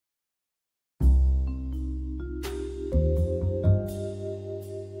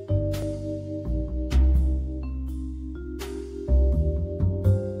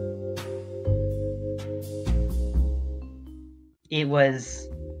it was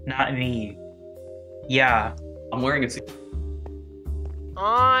not me. Yeah. I'm wearing a suit.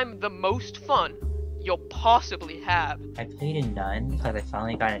 I'm the most fun you'll possibly have. I played in none because I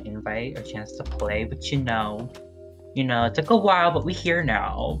finally got an invite, a chance to play, but it took a while, but we're here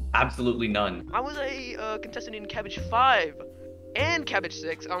now. Absolutely none. I was a contestant in Cabbage 5 and Cabbage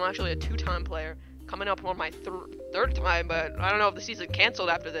 6. I'm actually a 2-time player, coming up on my third time, but I don't know if the season canceled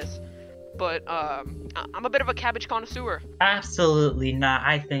after this. But I'm a bit of a Cabbage connoisseur. Absolutely not.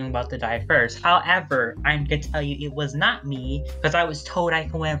 I think I'm about to die first. However, I'm gonna tell you it was not me because I was told I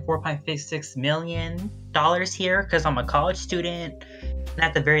can win $4.56 million here because I'm a college student. And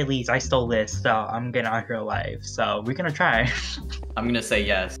at the very least, I stole this, so I'm getting out here alive. So we're gonna try. I'm gonna say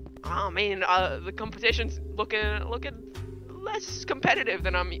yes. I mean, the competition's looking less competitive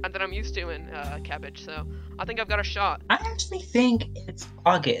than I'm used to in Cabbage, so I think I've got a shot. I actually think it's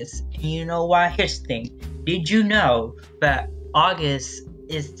August. And you know why? Here's the thing. Did you know that August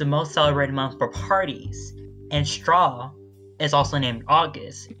is the most celebrated month for parties? And Straw is also named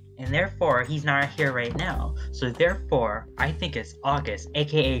August. And therefore, he's not here right now. So therefore, I think it's August,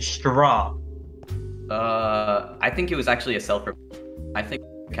 aka Straw. I think it was actually a self. I think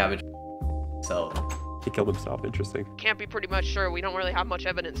Cabbage self. He killed himself. Interesting. Can't be pretty much sure. We don't really have much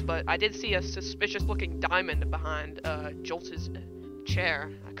evidence, but I did see a suspicious-looking diamond behind Jolt's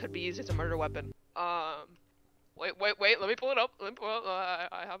chair. That could be used as a murder weapon. Wait. Let me pull it up.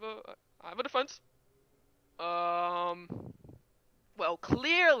 I have a defense. Well,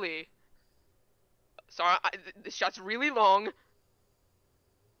 clearly. Sorry, this shot's really long.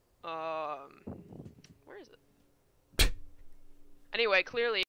 Where is it? Anyway, clearly.